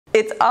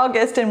It's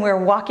August and we're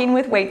walking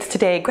with weights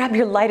today. Grab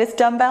your lightest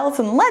dumbbells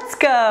and let's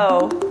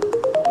go.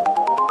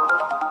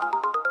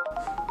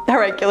 All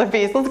right, killer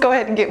bees, let's go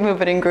ahead and get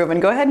moving and grooving.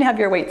 Go ahead and have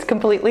your weights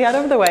completely out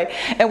of the way.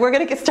 And we're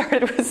gonna get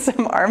started with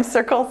some arm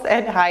circles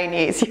and high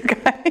knees, you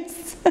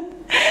guys.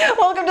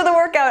 Welcome to the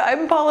workout.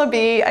 I'm Pahla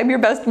B. I'm your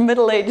best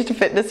middle-aged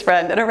fitness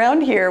friend. And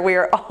around here, we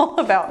are all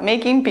about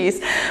making peace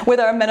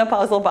with our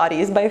menopausal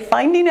bodies by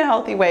finding a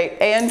healthy weight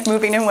and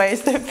moving in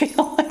ways that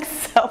feel like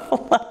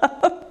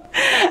self-love.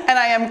 And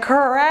I am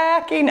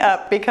cracking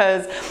up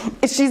because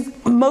she's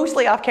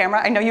mostly off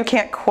camera. I know you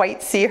can't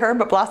quite see her,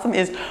 but Blossom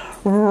is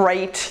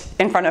right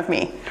in front of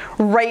me.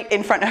 Right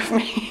in front of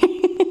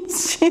me.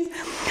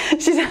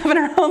 She's having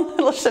her own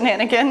little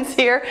shenanigans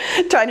here,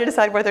 trying to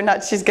decide whether or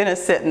not she's gonna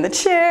sit in the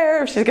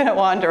chair, if she's gonna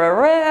wander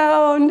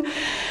around.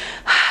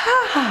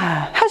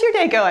 How's your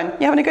day going?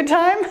 You having a good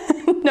time?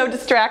 No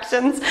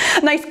distractions?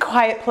 Nice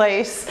quiet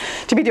place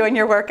to be doing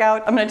your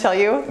workout. I'm gonna tell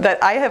you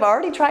that I have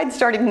already tried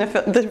starting to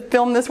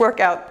film this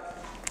workout.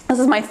 This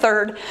is my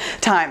third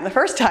time. The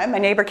first time, my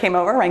neighbor came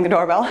over, rang the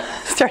doorbell,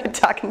 started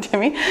talking to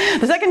me.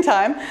 The second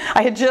time,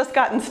 I had just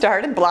gotten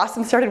started.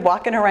 Blossom started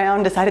walking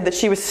around, decided that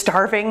she was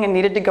starving and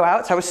needed to go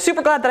out. So I was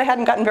super glad that I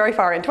hadn't gotten very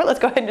far into it. Let's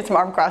go ahead and do some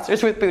arm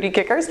crossers with booty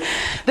kickers.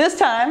 This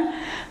time,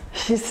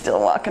 she's still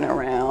walking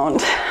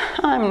around.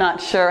 I'm not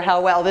sure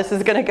how well this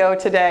is gonna go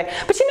today.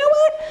 But you know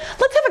what?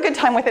 Let's have a good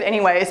time with it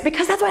anyways,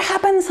 because that's what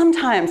happens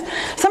sometimes.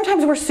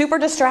 Sometimes we're super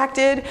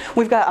distracted.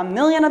 We've got a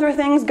million other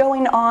things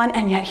going on,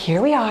 and yet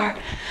here we are,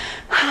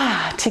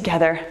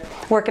 together,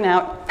 working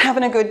out,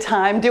 having a good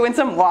time, doing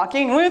some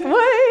walking with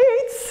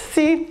weights.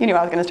 See, you knew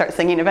I was gonna start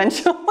singing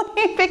eventually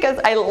because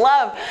I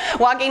love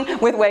walking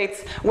with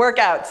weights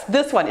workouts.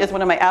 This one is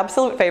one of my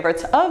absolute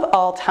favorites of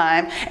all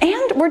time.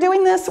 And we're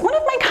doing this one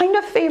of my kind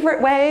of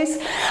favorite ways.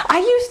 I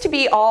used to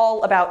be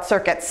all about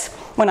circuits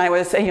when I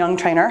was a young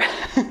trainer,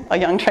 a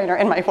young trainer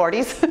in my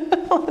 40s.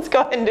 Let's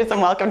go ahead and do some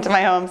welcome to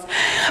my homes.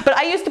 But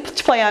I used to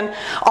plan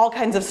all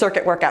kinds of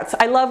circuit workouts.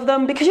 I love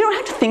them because you don't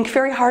have to think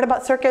very hard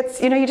about circuits.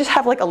 You know, you just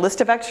have like a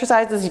list of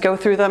exercises, you go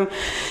through them,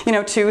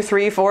 2,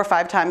 3, 4,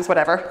 5 times,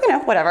 whatever,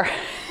 whatever.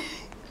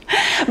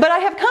 But I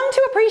have come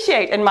to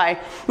appreciate in my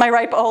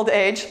ripe old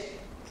age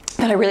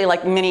that I really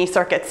like mini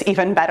circuits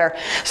even better.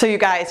 So you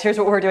guys, here's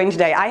what we're doing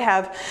today. I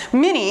have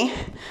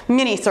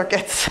mini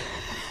circuits.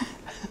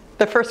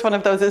 The first one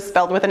of those is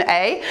spelled with an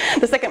A.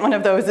 The second one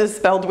of those is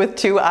spelled with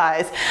 2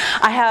 I's.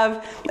 I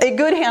have a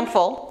good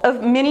handful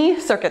of mini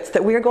circuits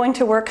that we're going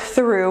to work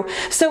through.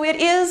 So it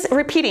is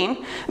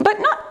repeating, but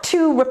not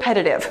too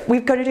repetitive.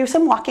 We've got to do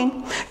some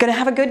walking, gonna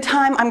have a good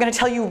time. I'm gonna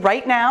tell you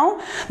right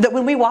now that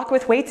when we walk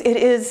with weights, it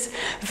is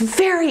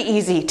very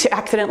easy to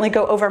accidentally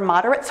go over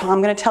moderate. So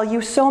I'm gonna tell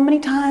you so many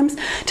times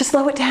to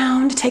slow it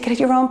down, to take it at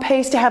your own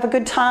pace, to have a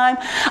good time.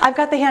 I've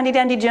got the handy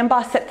dandy Gym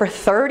Boss set for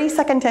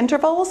 30-second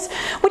intervals,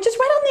 which is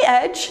right on the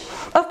edge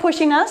of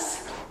pushing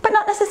us, but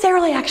not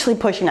necessarily actually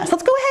pushing us.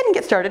 Let's go ahead and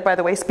get started. By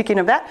the way, speaking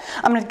of that,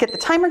 I'm gonna get the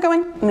timer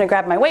going. I'm gonna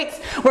grab my weights.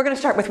 We're gonna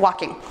start with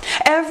walking.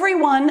 Every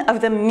one of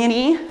the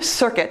mini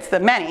circuits, the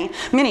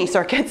mini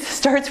circuits,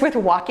 starts with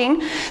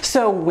walking.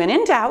 So when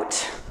in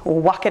doubt,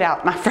 walk it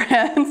out, my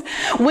friends.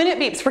 When it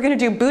beeps, we're gonna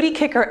do booty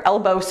kicker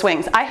elbow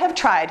swings. I have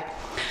tried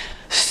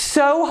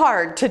so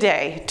hard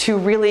today to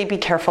really be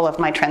careful of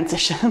my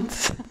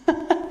transitions.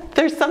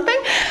 There's something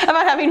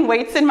about having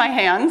weights in my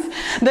hands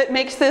that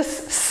makes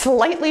this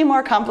slightly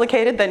more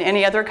complicated than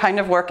any other kind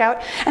of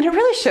workout, and it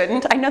really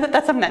shouldn't. I know that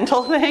that's a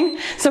mental thing.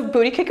 So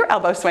booty kicker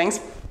elbow swings.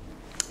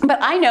 But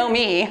I know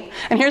me,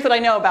 and here's what I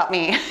know about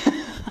me.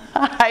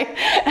 I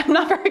am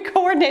not very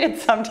coordinated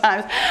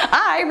sometimes.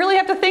 I really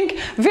have to think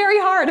very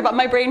hard about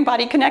my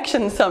brain-body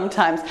connections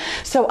sometimes.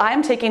 So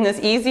I'm taking this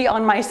easy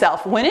on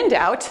myself. When in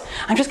doubt,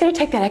 I'm just gonna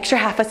take that extra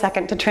half a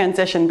second to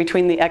transition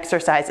between the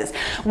exercises.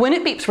 When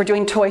it beeps, we're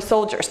doing toy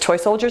soldiers. Toy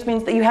soldiers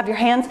means that you have your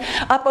hands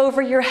up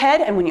over your head,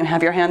 and when you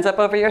have your hands up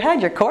over your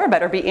head, your core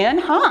better be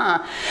in,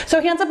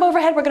 So hands up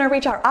overhead, we're gonna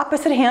reach our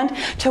opposite hand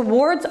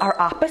towards our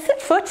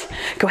opposite foot.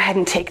 Go ahead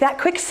and take that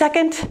quick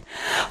second.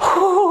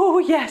 Oh,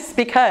 yes,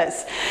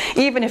 because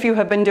even if you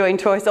have been doing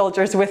toy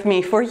soldiers with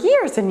me for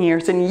years and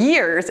years and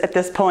years at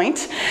this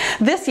point,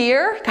 this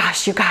year,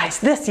 gosh, you guys,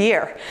 this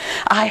year,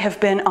 I have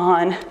been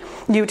on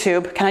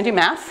YouTube. Can I do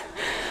math?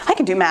 I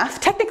can do math.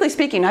 Technically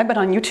speaking, I've been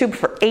on YouTube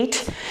for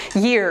 8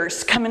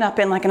 years, coming up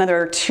in like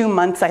another 2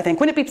 months, I think.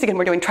 When it beeps again,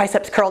 we're doing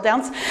triceps curl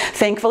downs.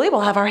 Thankfully,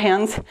 we'll have our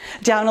hands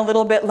down a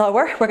little bit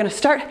lower. We're gonna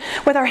start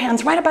with our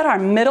hands right about our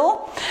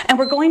middle, and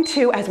we're going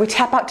to, as we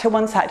tap out to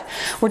one side,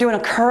 we're doing a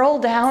curl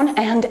down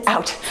and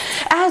out.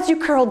 As you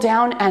curl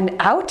down and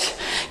out,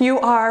 you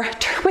are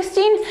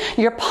twisting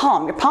your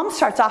palm. Your palm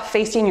starts off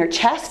facing your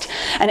chest,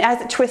 and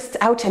as it twists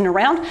out and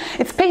around,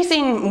 it's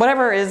facing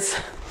whatever is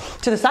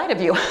to the side of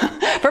you.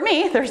 For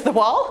me, there's the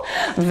wall,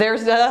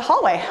 there's the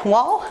hallway,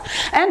 wall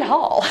and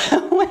hall.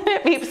 When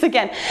it beeps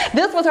again.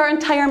 This was our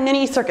entire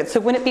mini circuit. So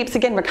when it beeps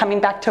again, we're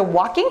coming back to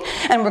walking,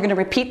 and we're gonna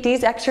repeat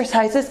these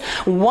exercises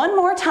one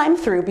more time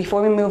through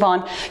before we move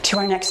on to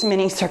our next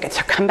mini circuit.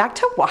 So come back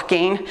to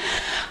walking.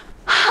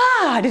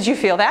 Did you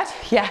feel that?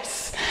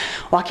 Yes.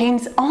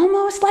 Walking's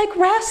almost like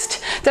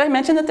rest. Did I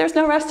mention that there's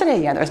no rest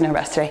today? Yeah, there's no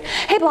rest today.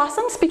 Hey,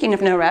 Blossom, speaking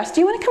of no rest,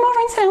 do you want to come over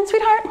and sit down,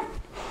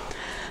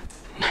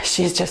 sweetheart?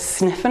 She's just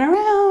sniffing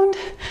around.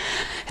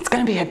 It's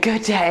gonna be a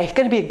good day. It's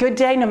gonna be a good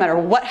day no matter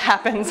what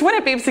happens. When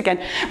it beeps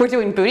again, we're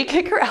doing booty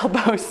kicker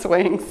elbow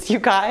swings, you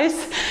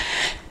guys.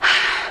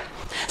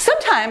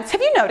 Sometimes,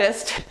 have you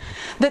noticed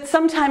that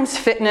sometimes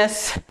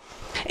fitness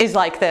is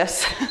like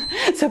this?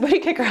 So booty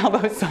kicker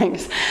elbow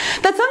swings.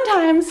 That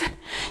sometimes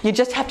you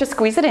just have to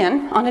squeeze it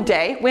in on a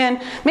day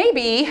when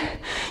maybe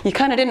you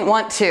kind of didn't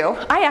want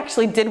to. I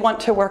actually did want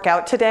to work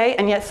out today,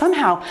 and yet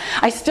somehow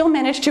I still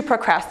managed to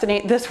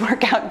procrastinate this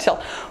workout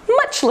until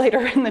much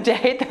later in the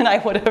day than I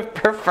would have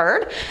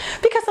preferred,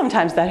 because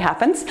sometimes that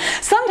happens.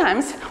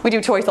 Sometimes we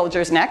do toy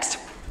soldiers next.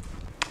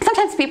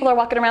 Sometimes people are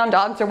walking around,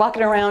 dogs are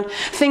walking around,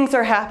 things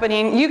are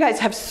happening. You guys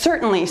have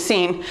certainly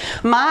seen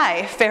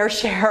my fair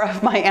share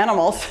of my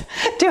animals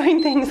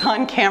doing things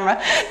on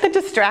camera that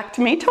distract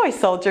me. Toy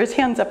soldiers,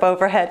 hands up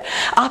overhead,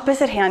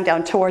 opposite hand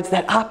down towards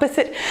that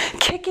opposite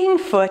kicking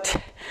foot.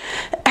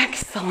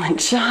 Excellent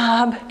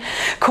job.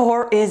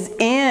 Core is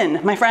in,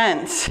 my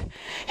friends.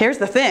 Here's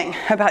the thing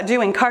about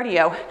doing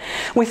cardio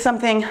with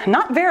something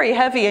not very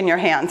heavy in your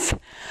hands.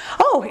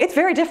 Oh, it's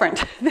very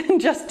different than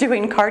just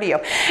doing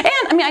cardio.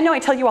 And I mean, I know I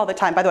tell you all the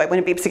time, by the way, when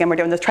it beeps again, we're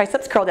doing those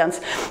triceps curl downs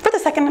for the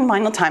second and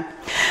final time.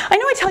 I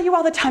know I tell you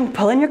all the time,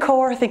 pull in your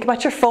core, think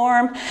about your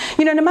form.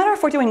 You know, no matter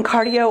if we're doing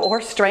cardio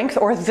or strength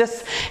or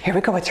this, here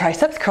we go with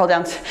triceps curl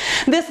downs,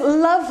 this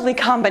lovely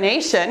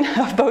combination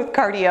of both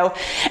cardio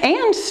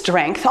and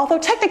strength, although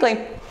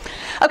technically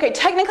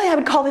I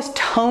would call this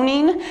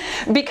toning,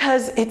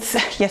 because it's,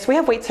 yes, we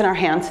have weights in our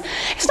hands.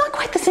 It's not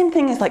quite the same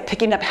thing as like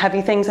picking up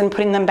heavy things and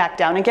putting them back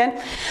down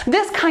again.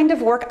 This kind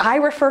of work, I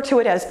refer to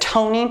it as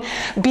toning,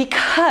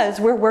 because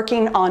we're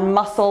working on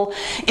muscle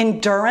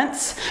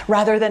endurance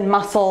rather than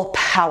muscle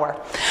power.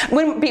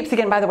 When it beeps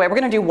again, by the way, we're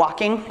gonna do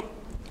walking.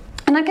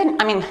 And I can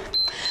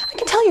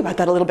tell you about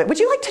that a little bit. Would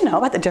you like to know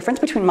about the difference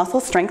between muscle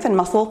strength and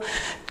muscle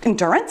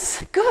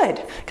endurance? Good,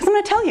 because I'm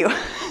gonna tell you.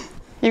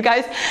 You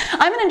guys,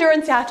 I'm an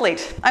endurance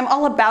athlete. I'm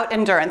all about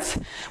endurance.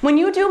 When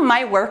you do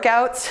my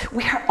workouts,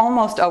 we are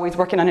almost always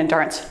working on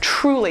endurance.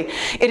 Truly,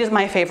 it is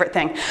my favorite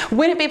thing.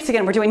 When it beeps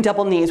again, we're doing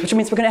double knees, which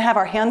means we're gonna have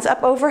our hands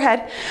up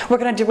overhead. We're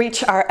gonna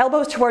reach our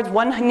elbows towards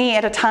one knee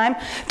at a time,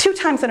 2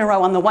 times in a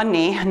row on the one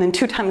knee, and then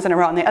 2 times in a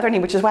row on the other knee,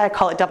 which is why I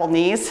call it double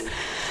knees.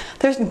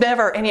 There's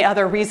never any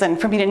other reason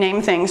for me to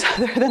name things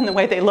other than the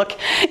way they look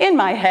in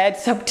my head.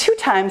 So 2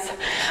 times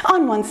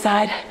on one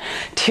side,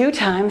 2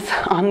 times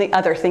on the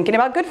other. Thinking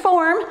about good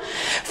form,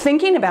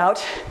 thinking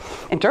about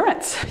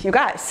endurance, you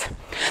guys.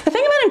 The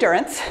thing about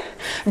endurance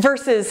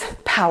versus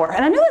power,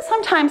 and I know that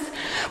sometimes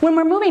when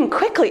we're moving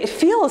quickly, it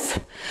feels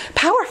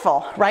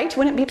powerful, right?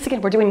 When it beeps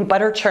again, we're doing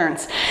butter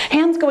churns.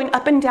 Hands going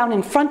up and down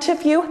in front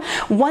of you,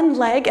 one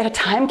leg at a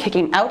time,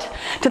 kicking out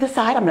to the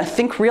side. I'm gonna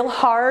think real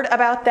hard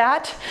about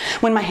that.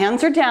 When my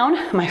hands are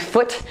down, my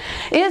foot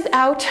is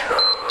out.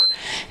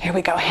 Here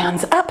we go,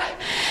 hands up.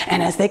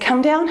 And as they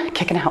come down,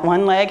 kicking out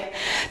one leg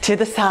to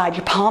the side.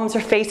 Your palms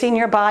are facing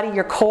your body,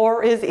 your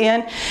core is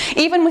in.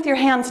 Even with your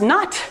hands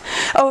not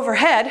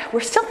overhead, we're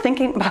still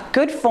thinking about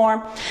good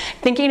form,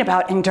 thinking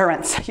about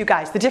endurance. You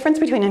guys, the difference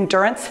between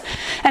endurance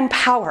and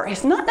power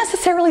is not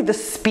necessarily the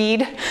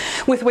speed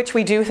with which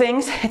we do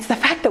things. It's the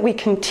fact that we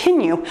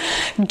continue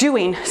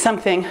doing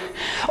something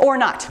or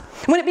not.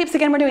 When it beeps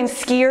again, we're doing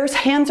skiers.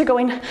 Hands are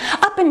going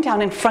up and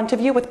down in front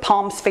of you with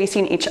palms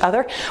facing each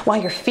other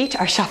while your feet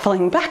are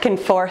shuffling back and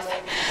forth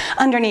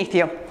underneath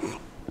you.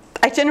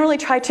 I generally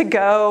try to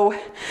go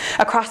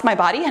across my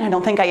body, and I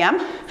don't think I am.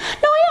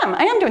 No,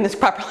 I am doing this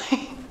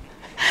properly.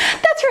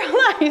 That's real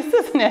nice,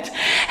 isn't it?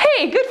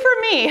 Hey, good for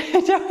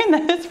me,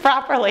 doing this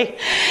properly.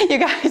 You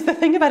guys, the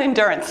thing about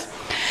endurance.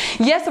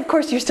 Yes, of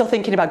course, you're still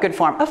thinking about good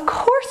form. Of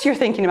course, you're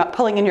thinking about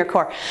pulling in your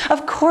core.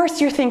 Of course,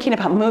 you're thinking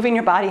about moving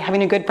your body,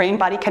 having a good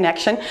brain-body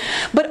connection.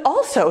 But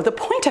also, the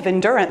point of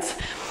endurance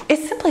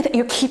is simply that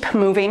you keep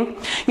moving,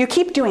 you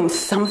keep doing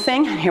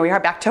something, and here we are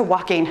back to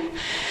walking.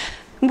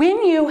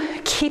 When you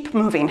keep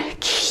moving,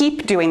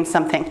 keep doing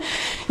something,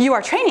 you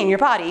are training your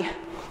body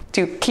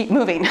to keep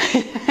moving,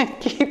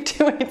 keep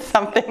doing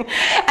something. And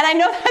I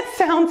know that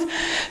sounds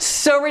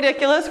so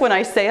ridiculous when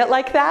I say it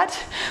like that,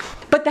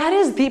 but that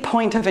is the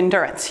point of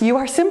endurance. You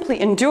are simply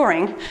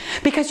enduring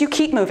because you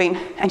keep moving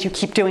and you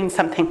keep doing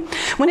something.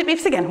 When it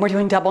beeps again, we're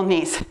doing double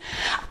knees.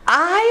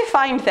 I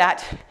find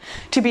that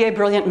to be a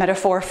brilliant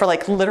metaphor for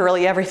like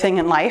literally everything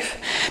in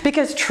life,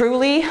 because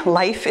truly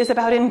life is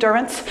about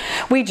endurance.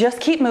 We just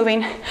keep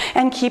moving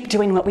and keep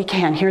doing what we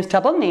can. Here's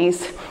double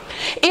knees.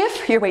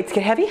 If your weights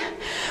get heavy,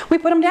 we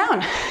put them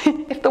down.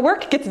 If the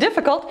work gets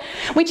difficult,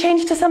 we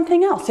change to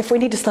something else. If we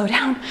need to slow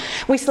down,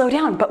 we slow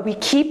down, but we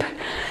keep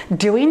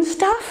doing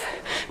stuff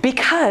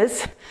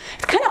because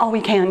it's kind of all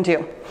we can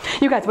do.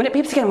 You guys, when it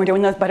beeps again, we're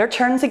doing those butter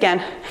churns again.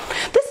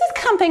 This is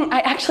something I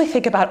actually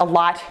think about a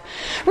lot,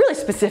 really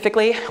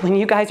specifically when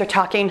you guys are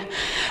talking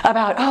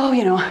about, oh,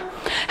 you know,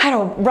 I had a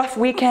rough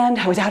weekend,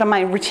 I was out of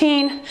my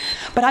routine,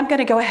 but I'm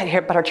gonna go ahead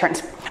here, butter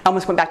churns. I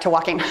almost went back to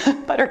walking,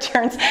 but our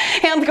turns.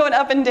 Hands going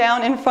up and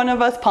down in front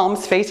of us,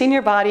 palms facing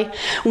your body,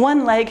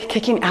 one leg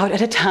kicking out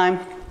at a time.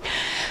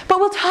 But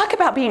we'll talk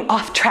about being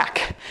off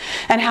track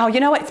and how, you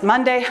know what, it's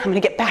Monday, I'm gonna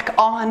get back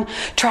on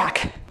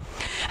track.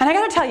 And I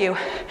gotta tell you,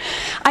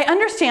 I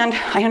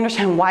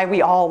understand why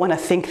we all wanna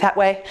think that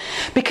way,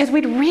 because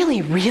we'd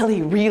really,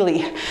 really,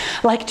 really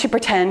like to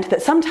pretend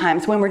that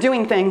sometimes when we're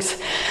doing things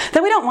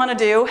that we don't wanna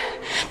do,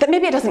 that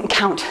maybe it doesn't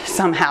count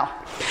somehow.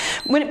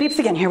 When it beeps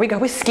again, here we go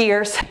with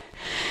skiers.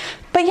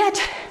 But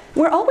yet,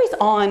 we're always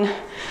on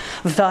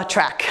the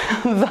track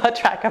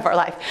of our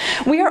life.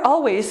 We are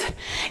always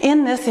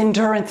in this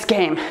endurance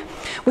game.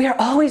 We are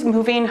always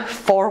moving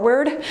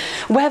forward,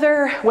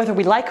 whether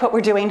we like what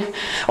we're doing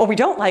or we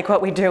don't like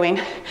what we're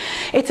doing.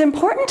 It's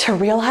important to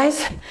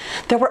realize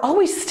that we're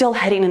always still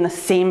heading in the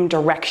same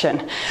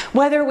direction,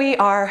 whether we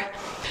are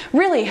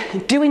really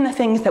doing the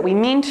things that we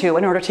mean to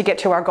in order to get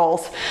to our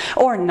goals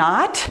or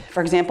not.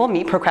 For example,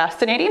 me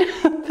procrastinating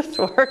this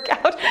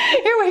workout.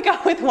 Here we go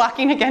with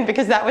walking again,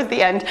 because that was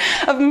the end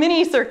of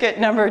mini circuit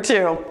number 2.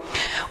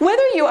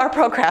 Whether you are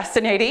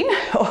procrastinating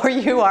or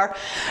you are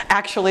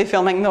actually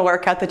filming the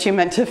workout that you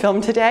meant to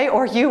film today,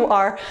 or you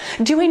are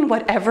doing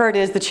whatever it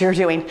is that you're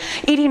doing,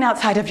 eating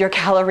outside of your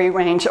calorie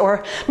range,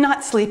 or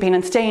not sleeping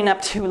and staying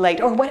up too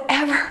late, or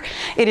whatever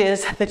it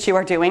is that you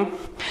are doing,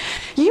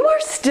 you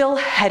are still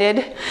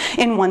headed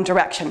in one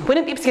direction. When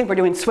it beeps again, we're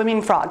doing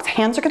swimming frogs.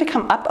 Hands are gonna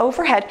come up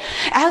overhead.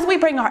 As we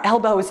bring our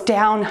elbows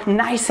down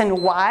nice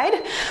and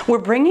wide, we're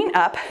bringing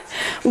up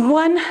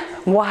one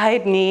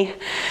wide knee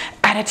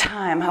at a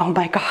time. Oh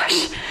my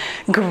gosh,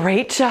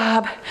 great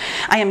job.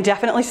 I am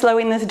definitely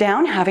slowing this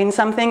down. Having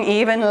something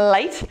even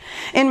light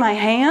in my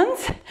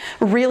hands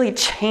really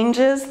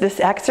changes this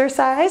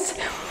exercise.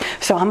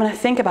 So I'm gonna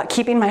think about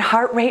keeping my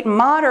heart rate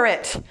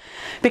moderate,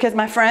 because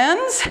my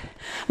friends,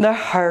 the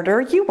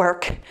harder you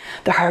work,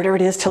 the harder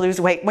it is to lose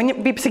weight. When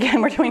it beeps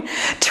again, we're doing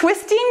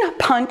twisting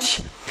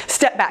punch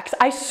step backs.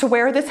 I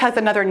swear this has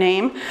another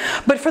name,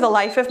 but for the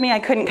life of me, I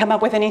couldn't come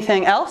up with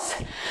anything else.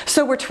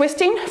 So we're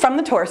twisting from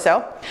the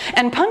torso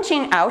and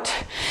punching out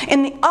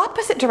in the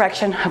opposite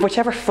direction of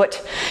whichever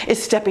foot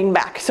is stepping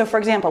back. So for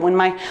example, when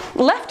my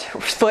left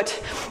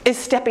foot is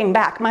stepping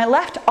back, my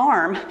left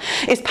arm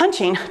is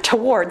punching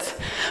towards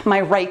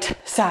my right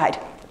side.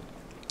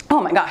 Oh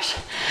my gosh,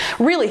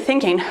 really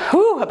thinking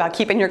about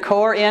keeping your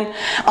core in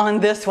on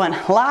this one.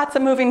 Lots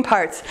of moving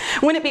parts.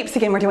 When it beeps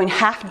again, we're doing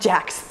half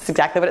jacks. It's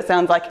exactly what it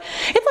sounds like.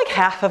 It's like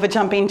half of a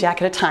jumping jack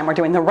at a time. We're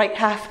doing the right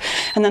half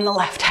and then the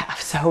left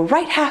half. So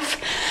right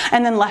half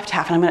and then left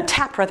half. And I'm gonna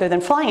tap rather than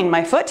flying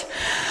my foot.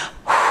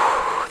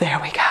 There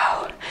we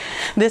go.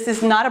 This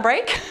is not a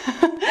break.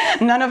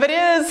 None of it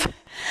is.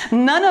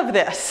 None of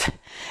this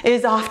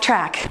is off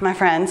track, my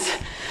friends.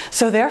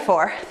 So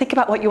therefore, think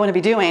about what you want to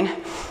be doing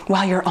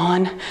while you're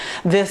on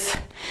this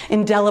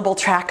indelible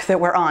track that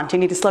we're on. Do you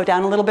need to slow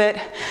down a little bit?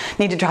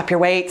 Need to drop your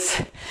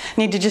weights?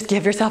 Need to just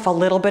give yourself a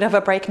little bit of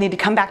a break? Need to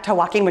come back to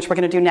walking, which we're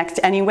going to do next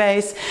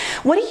anyways?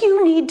 What do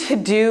you need to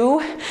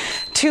do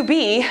to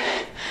be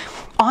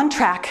on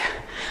track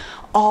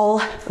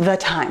all the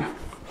time?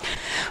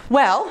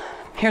 Well,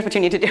 here's what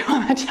you need to do.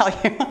 I'm going to tell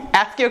you,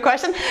 ask you a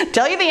question,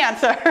 tell you the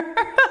answer.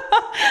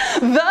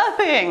 The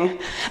thing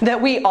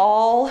that we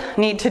all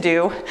need to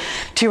do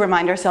to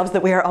remind ourselves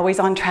that we are always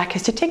on track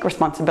is to take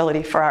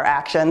responsibility for our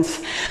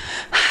actions.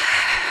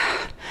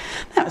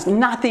 That was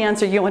not the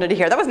answer you wanted to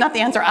hear. That was not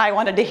the answer I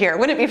wanted to hear.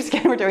 Wouldn't it be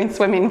scared we're doing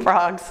swimming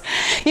frogs?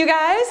 You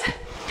guys,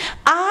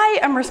 I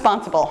am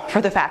responsible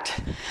for the fact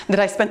that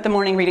I spent the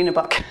morning reading a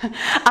book.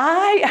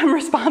 I am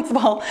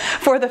responsible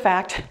for the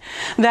fact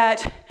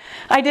that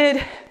I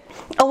did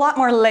a lot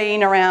more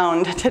laying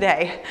around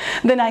today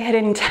than I had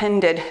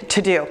intended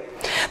to do.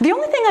 The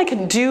only thing I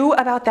could do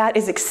about that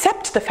is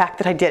accept the fact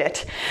that I did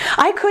it.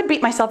 I could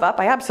beat myself up,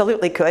 I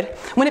absolutely could.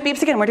 When it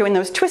beeps again, we're doing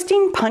those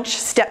twisting punch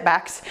step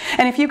backs.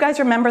 And if you guys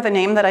remember the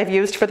name that I've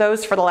used for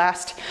those for the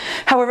last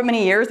however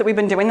many years that we've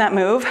been doing that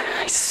move,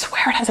 I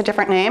swear it has a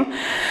different name.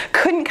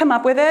 Couldn't come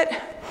up with it.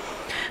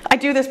 I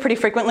do this pretty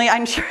frequently.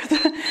 I'm sure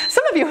that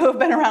some of you who have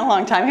been around a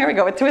long time, here we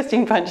go with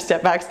twisting punch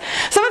step backs.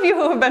 Some of you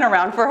who have been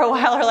around for a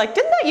while are like,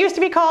 didn't that used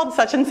to be called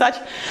such and such?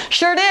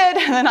 Sure did.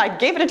 And then I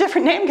gave it a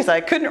different name because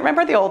I couldn't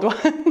remember the old one.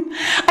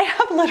 I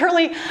have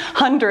literally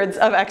hundreds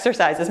of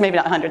exercises, maybe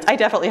not hundreds. I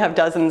definitely have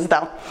dozens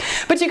though.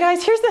 But you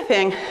guys, here's the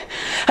thing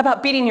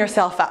about beating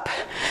yourself up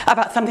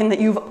about something that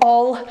you've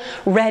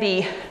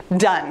already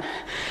done.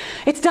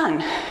 It's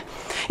done.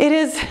 It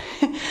is...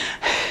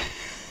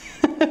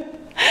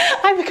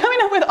 I'm coming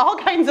up with all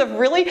kinds of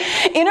really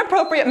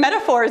inappropriate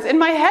metaphors in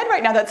my head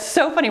right now. That's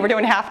so funny. We're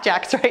doing half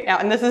jacks right now,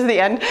 and this is the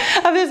end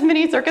of this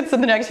mini circuit. So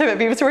the next time it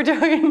beeps,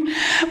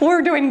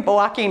 we're doing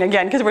walking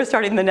again because we're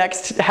starting the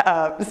next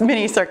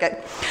mini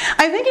circuit.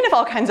 I'm thinking of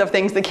all kinds of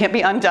things that can't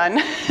be undone,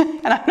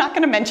 and I'm not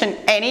going to mention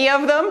any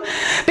of them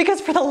because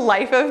for the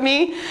life of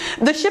me,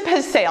 the ship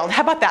has sailed.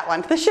 How about that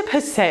one? The ship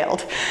has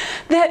sailed.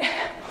 That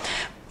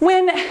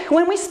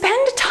when we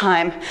spend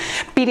time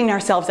beating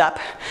ourselves up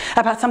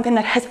about something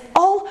that has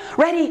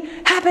already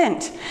happened,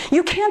 happened.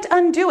 You can't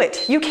undo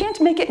it. You can't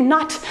make it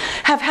not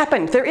have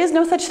happened. There is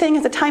no such thing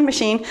as a time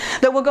machine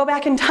that will go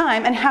back in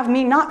time and have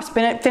me not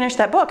finish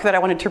that book that I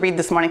wanted to read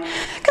this morning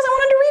because I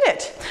wanted to read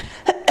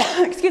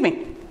it. Excuse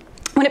me.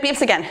 When it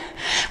beeps again,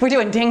 we're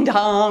doing ding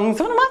dongs,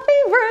 one of my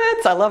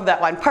favorites. I love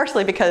that one,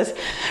 partially because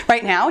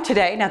right now,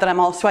 today, now that I'm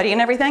all sweaty and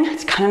everything,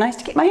 it's kind of nice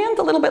to keep my hands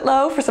a little bit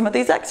low for some of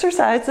these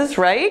exercises,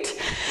 right?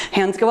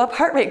 Hands go up,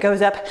 heart rate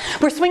goes up.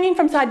 We're swinging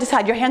from side to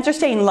side. Your hands are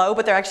staying low,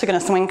 but they're actually going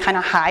to swing kind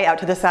of high out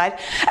to the side.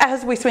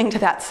 As we swing to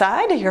that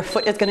side, your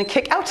foot is going to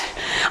kick out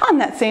on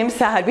that same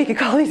side. We could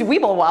call these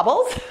weeble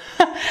wobbles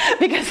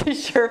because it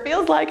sure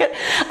feels like it.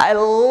 I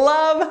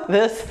love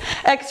this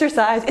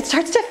exercise. It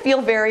starts to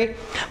feel very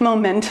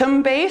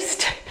momentum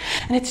based,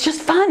 and it's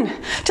just fun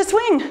to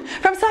swing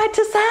from side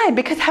to side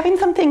because having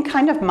something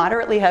kind of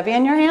moderately heavy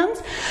in your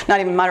hands, not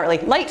even moderately,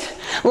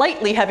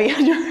 lightly heavy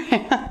in your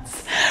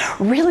hands,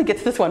 really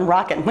gets this one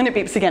rocking. When it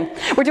beeps again,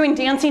 we're doing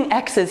dancing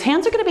X's.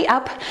 Hands are going to be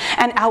up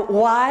and out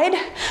wide,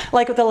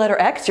 like with the letter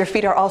X. Your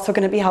feet are also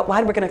going to be out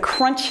wide. We're going to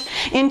crunch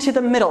into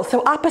the middle.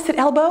 So opposite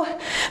elbow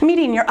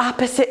meeting your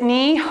opposite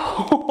knee.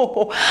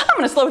 Oh, I'm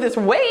going to slow this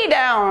way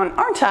down,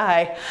 aren't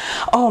I?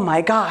 Oh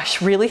my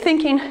gosh, really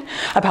thinking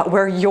about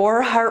where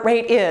your heart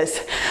rate is.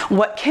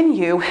 What can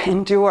you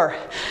endure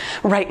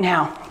right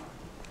now?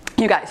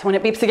 You guys, when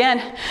it beeps again,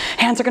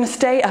 hands are going to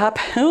stay up.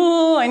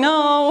 Oh, I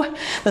know.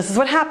 This is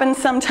what happens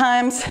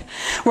sometimes.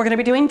 We're going to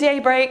be doing day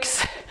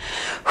breaks.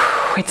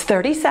 It's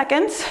 30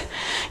 seconds.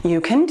 You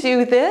can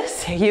do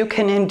this. You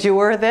can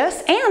endure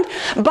this.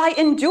 And by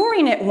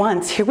enduring it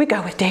once, here we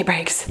go with day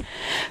breaks.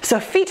 So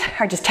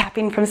feet are just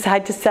tapping from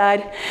side to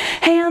side.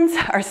 Hands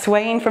are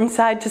swaying from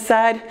side to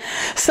side.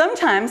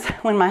 Sometimes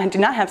when I do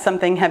not have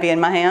something heavy in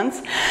my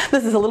hands,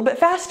 this is a little bit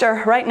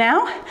faster. Right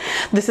now,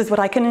 this is what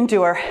I can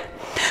endure.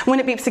 When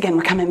it beeps again,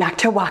 we're coming back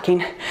to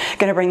walking.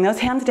 Gonna bring those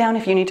hands down.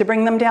 If you need to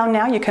bring them down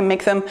now, you can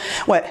make them,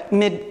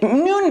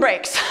 mid-noon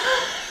breaks.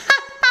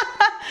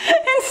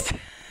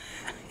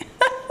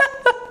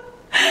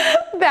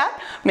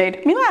 That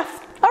made me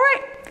laugh. All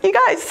right, you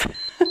guys,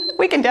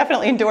 we can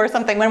definitely endure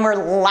something when we're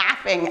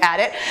laughing at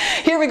it.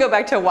 Here we go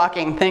back to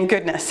walking, thank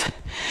goodness.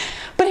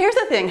 But here's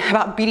the thing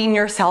about beating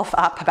yourself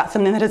up about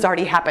something that has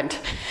already happened.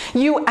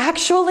 You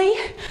actually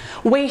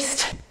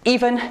waste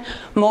even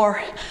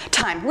more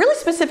time. Really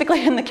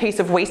specifically in the case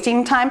of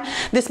wasting time,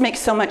 this makes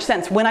so much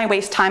sense. When I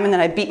waste time and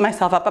then I beat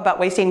myself up about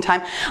wasting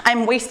time,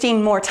 I'm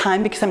wasting more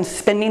time because I'm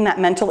spending that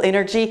mental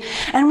energy.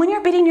 And when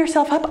you're beating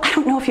yourself up, I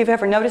don't know if you've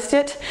ever noticed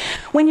it,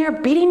 when you're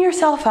beating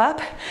yourself up,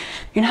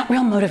 you're not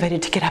real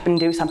motivated to get up and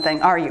do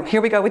something, are you?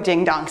 Here we go with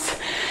ding dongs.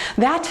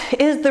 That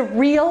is the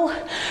real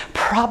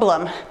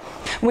problem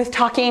with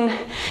talking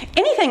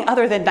anything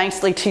other than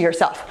nicely to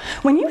yourself.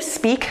 When you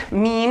speak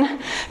mean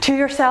to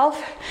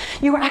yourself,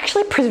 you are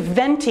actually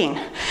preventing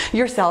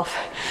yourself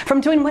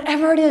from doing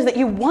whatever it is that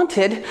you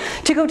wanted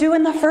to go do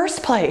in the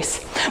first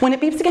place. When it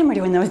beeps again, we're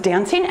doing those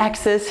dancing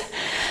X's.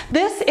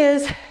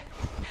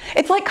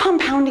 It's like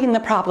compounding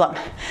the problem.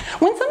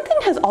 When something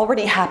has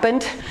already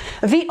happened,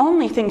 the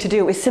only thing to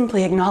do is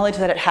simply acknowledge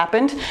that it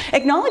happened.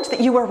 Acknowledge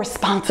that you were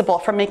responsible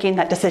for making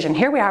that decision.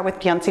 Here we are with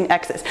dancing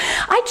X's.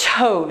 I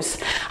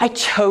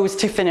chose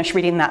to finish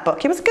reading that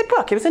book. It was a good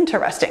book. It was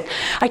interesting.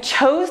 I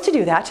chose to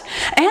do that,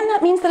 and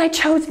that means that I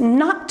chose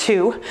not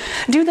to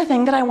do the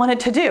thing that I wanted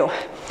to do.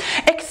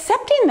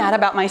 Accepting that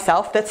about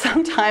myself, that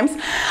sometimes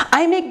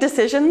I make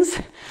decisions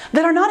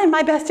that are not in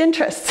my best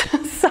interests.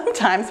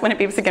 Sometimes, when it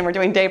beeps again, we're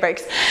doing day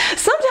breaks.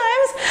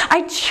 Sometimes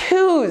I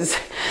choose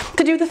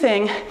to do the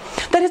thing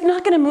that is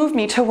not going to move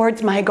me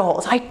towards my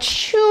goals. I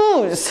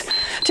choose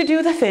to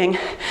do the thing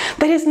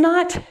that is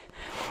not,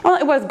 well,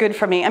 it was good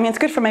for me. I mean, it's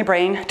good for my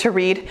brain to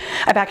read.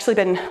 I've actually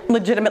been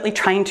legitimately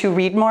trying to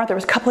read more. There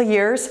was a couple of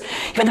years,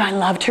 even though I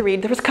love to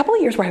read, there was a couple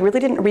of years where I really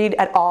didn't read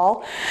at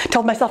all.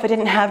 Told myself I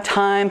didn't have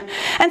time.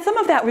 And some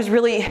of that was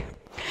really,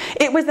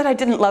 it was that I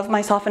didn't love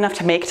myself enough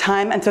to make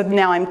time, and so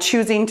now I'm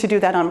choosing to do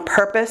that on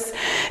purpose,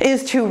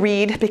 is to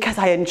read because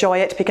I enjoy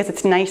it, because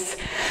it's nice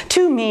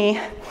to me.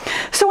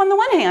 So on the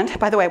one hand,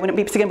 by the way, when it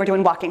beeps again, we're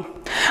doing walking.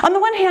 On the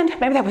one hand,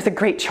 maybe that was a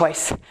great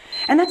choice,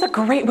 and that's a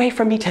great way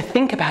for me to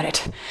think about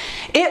it.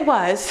 It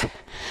was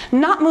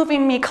not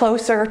moving me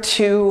closer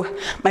to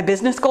my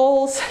business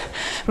goals,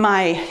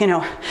 my,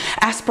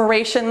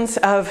 aspirations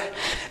of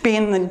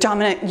being the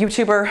dominant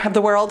YouTuber of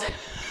the world.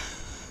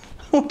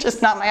 Which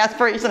is not my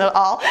aspiration at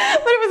all,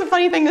 but it was a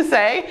funny thing to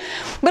say.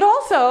 But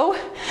also,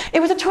 it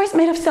was a choice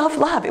made of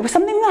self-love. It was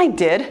something that I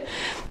did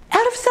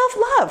out of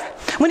self-love.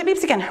 When it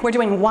beeps again, we're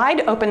doing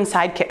wide open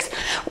side kicks.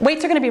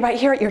 Weights are gonna be right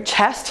here at your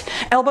chest.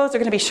 Elbows are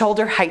gonna be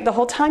shoulder height the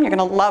whole time. You're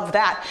gonna love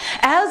that.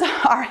 As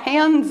our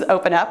hands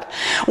open up,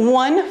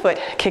 one foot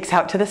kicks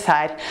out to the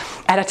side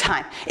at a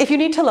time. If you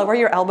need to lower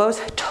your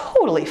elbows,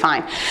 totally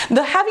fine.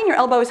 Having your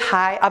elbows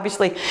high,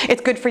 obviously,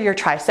 it's good for your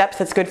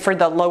triceps. It's good for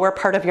the lower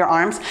part of your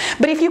arms.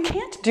 But if you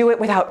can't do it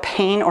without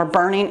pain or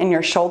burning in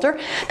your shoulder,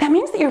 that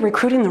means that you're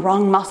recruiting the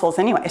wrong muscles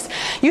anyways.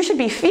 You should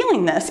be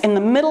feeling this in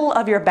the middle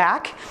of your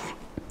back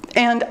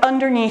and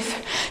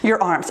underneath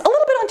your arms. A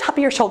little bit on top of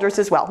your shoulders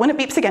as well. When it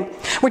beeps again,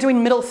 we're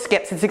doing middle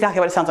skips. It's exactly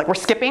what it sounds like. We're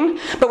skipping,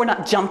 but we're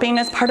not jumping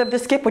as part of the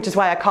skip, which is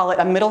why I call it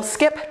a middle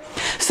skip.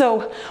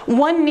 So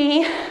one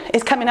knee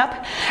is coming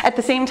up at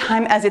the same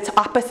time as its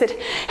opposite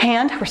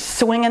hand. We're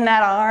swinging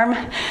that arm.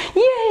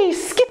 Yay,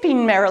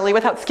 skipping merrily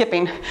without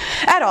skipping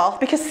at all,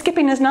 because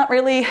skipping is not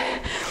really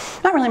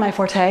my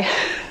forte.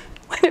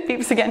 When it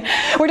beeps again,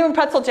 we're doing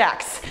pretzel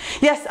jacks.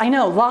 Yes, I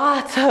know,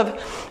 lots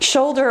of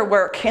shoulder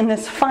work in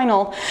this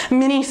final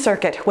mini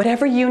circuit.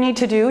 Whatever you need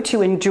to do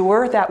to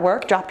endure that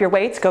work, drop your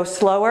weights, go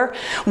slower,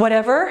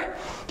 whatever,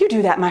 you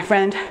do that, my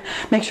friend.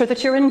 Make sure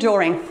that you're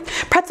enduring.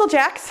 Pretzel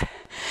jacks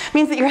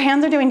means that your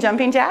hands are doing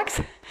jumping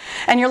jacks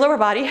and your lower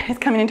body is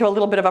coming into a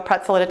little bit of a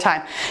pretzel at a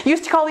time.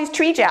 Used to call these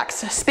tree jacks.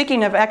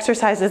 Speaking of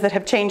exercises that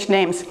have changed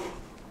names,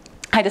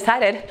 I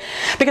decided,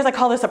 because I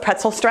call this a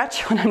pretzel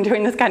stretch when I'm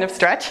doing this kind of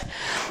stretch,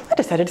 I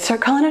decided to start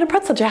calling it a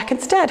pretzel jack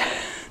instead.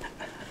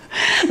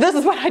 This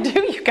is what I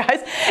do, you guys.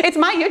 It's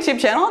my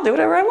YouTube channel. I'll do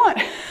whatever I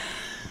want.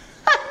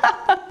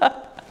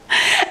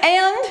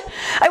 And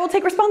I will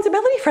take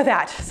responsibility for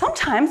that.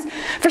 Sometimes,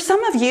 for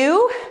some of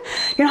you,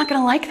 you're not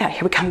gonna like that.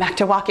 Here we come back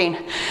to walking.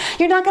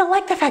 You're not gonna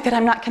like the fact that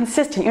I'm not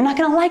consistent. You're not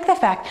gonna like the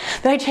fact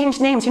that I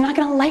changed names. You're not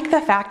gonna like the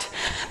fact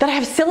that I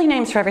have silly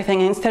names for everything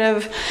instead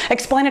of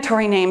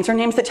explanatory names or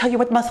names that tell you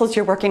what muscles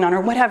you're working on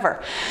or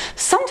whatever.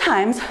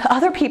 Sometimes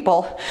other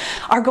people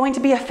are going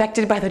to be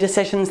affected by the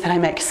decisions that I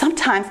make.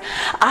 Sometimes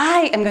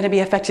I am going to be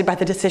affected by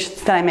the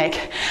decisions that I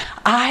make.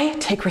 I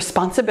take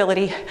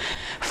responsibility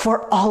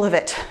for all of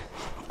it.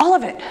 All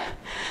of it.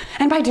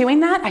 And by doing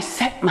that, I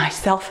set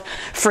myself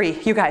free.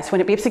 You guys, when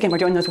it beeps again, we're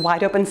doing those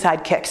wide open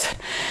side kicks.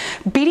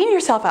 Beating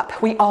yourself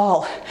up, we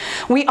all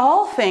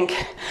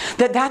think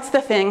that that's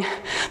the thing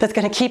that's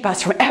gonna keep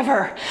us from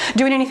ever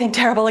doing anything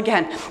terrible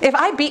again. If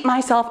I beat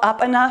myself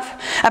up enough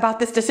about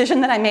this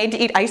decision that I made to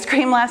eat ice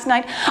cream last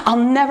night,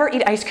 I'll never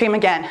eat ice cream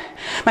again.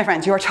 My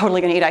friends, you are totally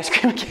gonna eat ice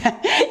cream again.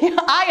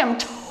 I am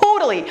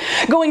totally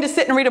going to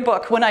sit and read a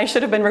book when I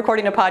should have been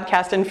recording a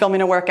podcast and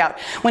filming a workout.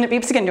 When it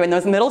beeps again, doing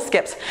those middle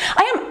skips.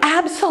 I am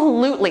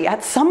absolutely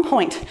at some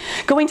point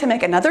going to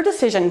make another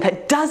decision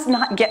that does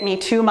not get me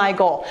to my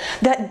goal,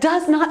 that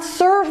does not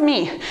serve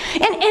me in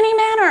any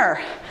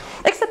manner.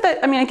 Except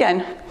that, I mean,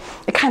 again,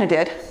 it kind of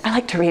did. I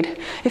like to read.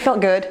 It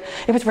felt good.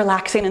 It was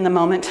relaxing in the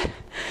moment.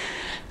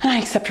 And I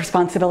accept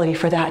responsibility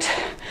for that.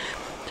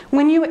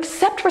 When you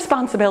accept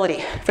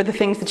responsibility for the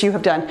things that you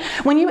have done,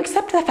 when you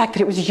accept the fact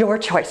that it was your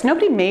choice,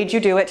 nobody made you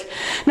do it,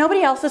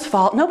 nobody else's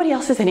fault, nobody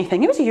else's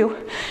anything, it was you.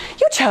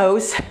 You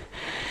chose.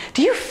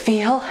 Do you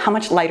feel how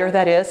much lighter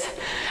that is?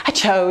 I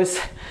chose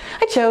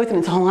and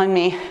it's all on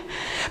me.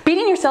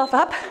 Beating yourself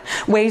up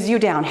weighs you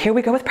down. Here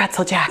we go with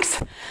pretzel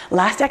jacks.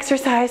 Last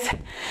exercise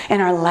in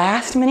our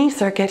last mini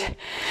circuit.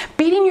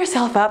 Beating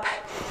yourself up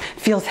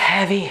feels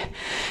heavy.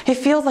 It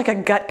feels like a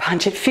gut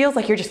punch. It feels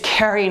like you're just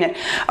carrying it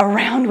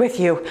around with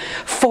you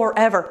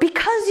forever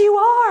because you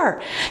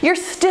are. You're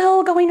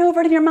still going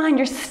over it in your mind.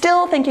 You're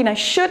still thinking, I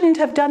shouldn't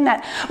have done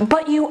that,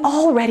 but you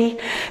already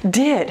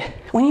did.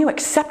 When you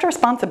accept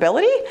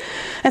responsibility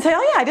and say,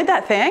 oh yeah, I did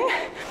that thing,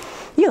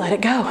 you let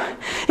it go.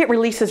 It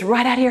releases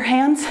right out of your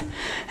hands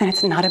and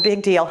it's not a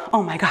big deal.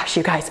 Oh my gosh,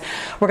 you guys,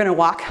 we're gonna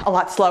walk a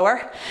lot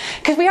slower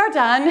because we are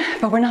done,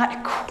 but we're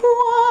not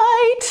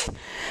quite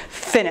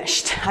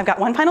finished. I've got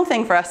one final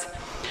thing for us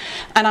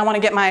and I wanna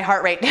get my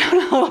heart rate down a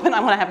little bit. I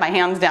wanna have my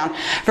hands down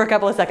for a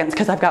couple of seconds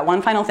because I've got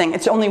one final thing.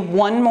 It's only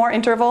one more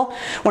interval.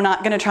 We're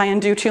not gonna try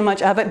and do too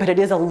much of it, but it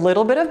is a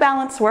little bit of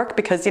balance work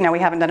because, you know, we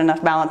haven't done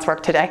enough balance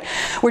work today.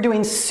 We're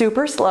doing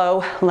super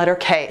slow letter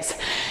Ks.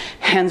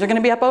 Hands are gonna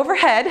be up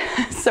overhead,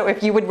 so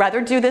if you would rather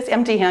do this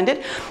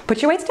empty-handed,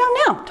 put your weights down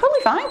now, totally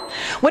fine.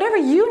 Whatever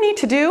you need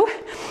to do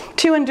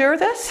to endure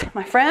this,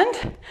 my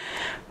friend,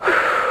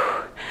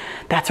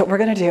 that's what we're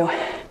gonna do.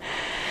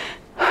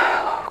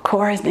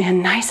 Core is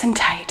in nice and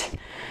tight.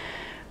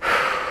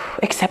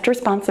 Accept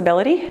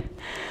responsibility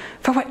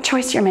for what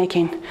choice you're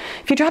making.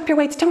 If you drop your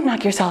weights, don't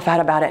knock yourself out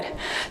about it.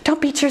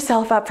 Don't beat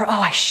yourself up for, oh,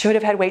 I should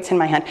have had weights in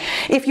my hand.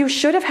 If you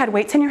should have had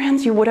weights in your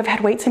hands, you would have had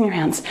weights in your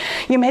hands.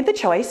 You made the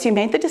choice, you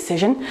made the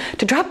decision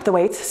to drop the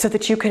weights so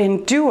that you could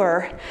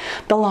endure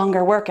the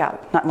longer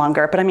workout. Not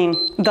longer, but I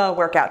mean the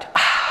workout.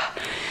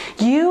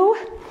 You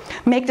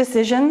make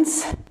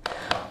decisions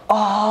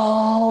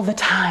all the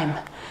time.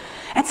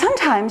 And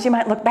sometimes you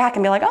might look back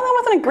and be like, oh,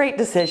 that wasn't a great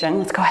decision.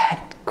 Let's go ahead,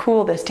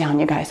 cool this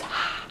down, you guys.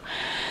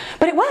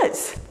 But it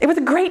was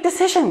a great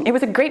decision. It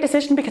was a great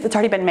decision because it's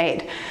already been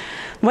made.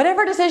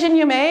 Whatever decision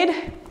you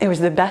made, it was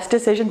the best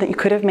decision that you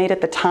could have made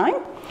at the time.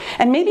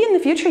 And maybe in the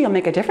future you'll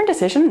make a different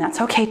decision, and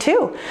that's okay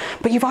too.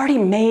 But you've already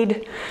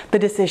made the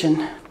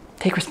decision.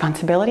 Take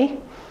responsibility,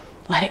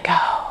 let it go.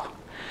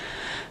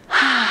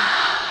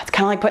 It's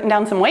kind of like putting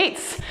down some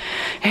weights.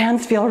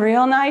 Hands feel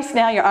real nice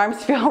now, your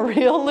arms feel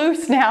real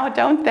loose now,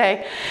 don't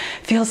they?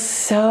 Feels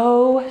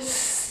so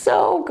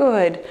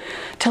good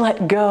to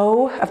let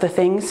go of the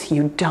things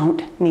you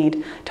don't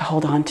need to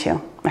hold on to.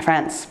 My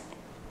friends,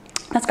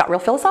 that's got real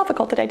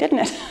philosophical today, didn't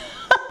it?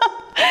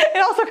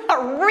 It also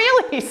got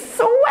really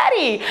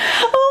sweaty.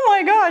 Oh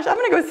my gosh. gosh, I'm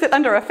gonna go sit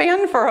under a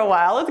fan for a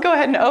while. Let's go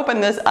ahead and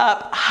open this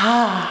up.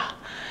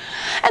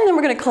 And then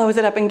we're gonna close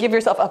it up and give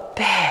yourself a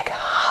big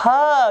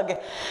hug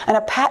and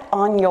a pat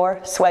on your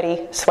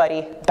sweaty,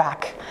 sweaty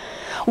back.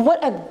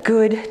 What a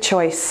good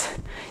choice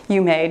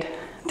you made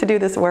to do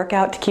this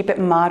workout, to keep it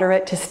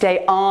moderate, to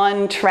stay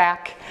on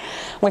track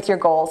with your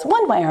goals.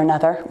 One way or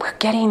another, we're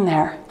getting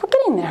there. We're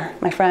getting there,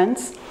 my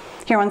friends.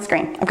 Here on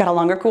screen, I've got a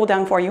longer cool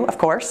down for you, of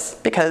course,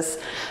 because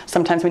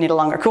sometimes we need a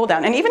longer cool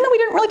down. And even though we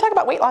didn't really talk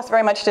about weight loss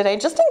very much today,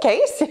 just in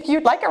case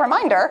you'd like a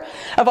reminder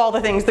of all the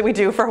things that we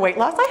do for weight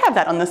loss, I have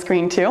that on the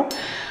screen too.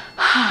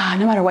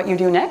 No matter what you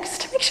do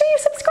next, make sure you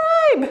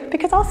subscribe,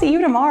 because I'll see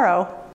you tomorrow.